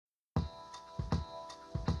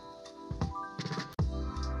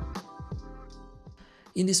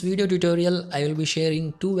In this video tutorial, I will be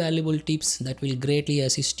sharing two valuable tips that will greatly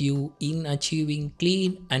assist you in achieving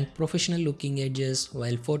clean and professional looking edges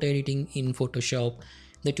while photo editing in Photoshop.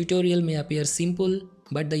 The tutorial may appear simple,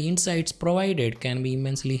 but the insights provided can be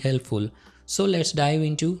immensely helpful. So let's dive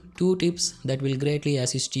into two tips that will greatly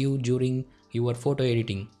assist you during your photo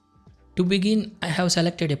editing. To begin, I have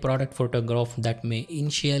selected a product photograph that may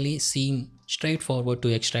initially seem straightforward to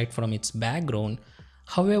extract from its background.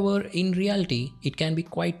 However, in reality, it can be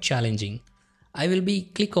quite challenging. I will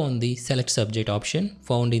click on the select subject option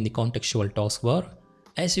found in the contextual taskbar.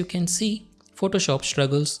 As you can see, Photoshop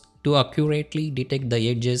struggles to accurately detect the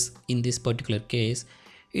edges in this particular case.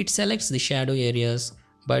 It selects the shadow areas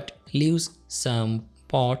but leaves some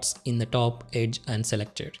spots in the top edge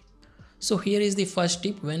unselected. So here is the first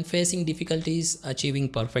tip: when facing difficulties achieving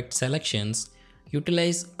perfect selections,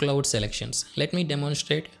 utilize cloud selections. Let me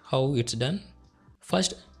demonstrate how it's done.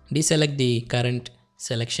 First, deselect the current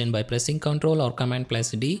selection by pressing Ctrl or Command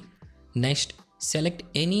plus D. Next, select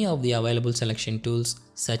any of the available selection tools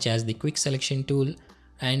such as the quick selection tool,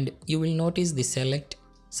 and you will notice the select,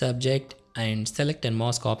 subject and select and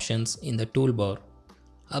mask options in the toolbar.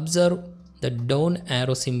 Observe the down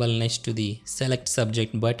arrow symbol next to the select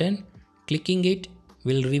subject button. Clicking it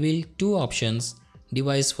will reveal two options: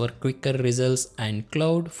 device for quicker results and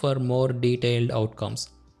cloud for more detailed outcomes.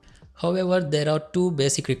 However, there are two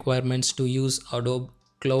basic requirements to use Adobe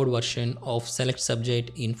Cloud version of Select Subject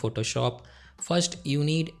in Photoshop. First, you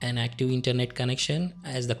need an active internet connection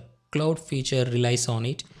as the cloud feature relies on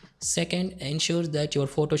it. Second, ensure that your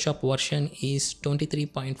Photoshop version is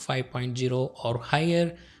 23.5.0 or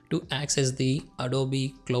higher to access the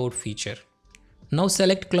Adobe Cloud feature. Now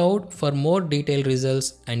select Cloud for more detailed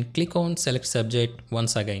results and click on Select Subject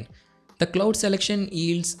once again. The Cloud selection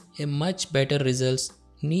yields a much better results,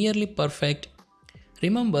 nearly perfect.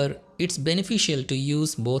 Remember, it's beneficial to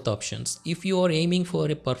use both options. If you are aiming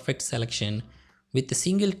for a perfect selection, with a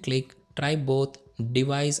single click, try both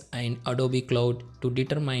device and Adobe Cloud to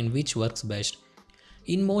determine which works best.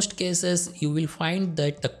 In most cases, you will find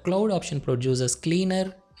that the Cloud option produces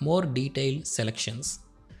cleaner, more detailed selections.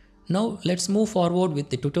 Now let's move forward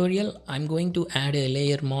with the tutorial. I'm going to add a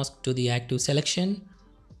layer mask to the active selection.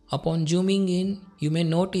 Upon zooming in, you may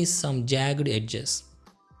notice some jagged edges.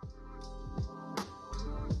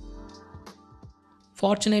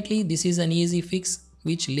 Fortunately, this is an easy fix,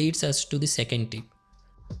 which leads us to the second tip.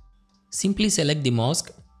 Simply select the mask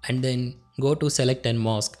and then go to Select and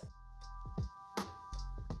Mask.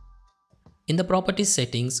 In the Properties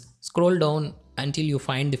settings, scroll down until you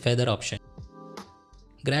find the feather option.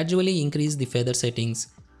 Gradually increase the feather settings,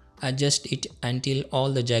 adjust it until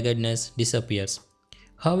all the jaggedness disappears.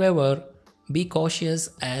 However, be cautious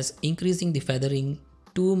as increasing the feathering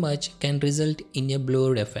too much can result in a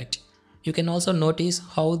blurred effect. You can also notice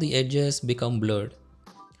how the edges become blurred.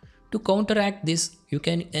 To counteract this, you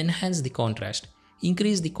can enhance the contrast.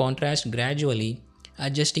 Increase the contrast gradually.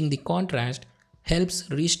 Adjusting the contrast helps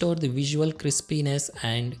restore the visual crispness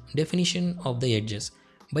and definition of the edges.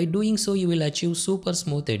 By doing so, you will achieve super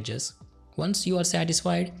smooth edges. Once you are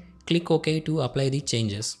satisfied, click OK to apply the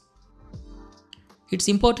changes. It's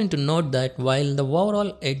important to note that while the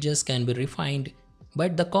overall edges can be refined,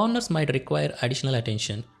 but the corners might require additional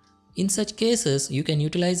attention. In such cases, you can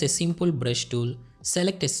utilize a simple brush tool,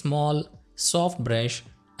 select a small, soft brush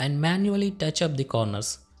and manually touch up the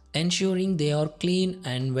corners, ensuring they are clean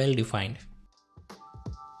and well defined.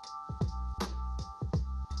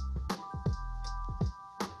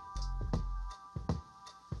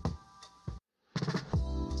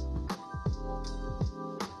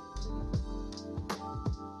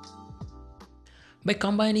 By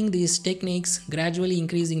combining these techniques, gradually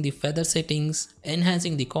increasing the feather settings,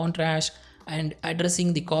 enhancing the contrast, and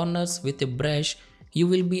addressing the corners with a brush, you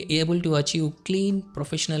will be able to achieve clean,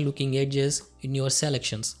 professional looking edges in your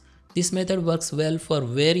selections. This method works well for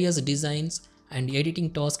various designs and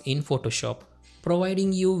editing tasks in Photoshop,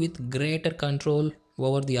 providing you with greater control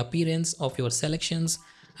over the appearance of your selections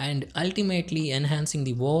and ultimately enhancing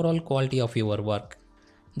the overall quality of your work.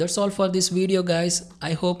 That's all for this video, guys.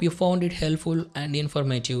 I hope you found it helpful and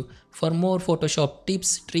informative. For more Photoshop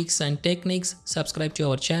tips, tricks and techniques, subscribe to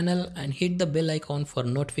our channel and hit the bell icon for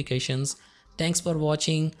notifications. Thanks for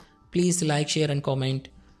watching. Please like, share and comment.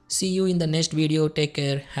 See you in the next video. Take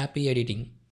care. Happy editing.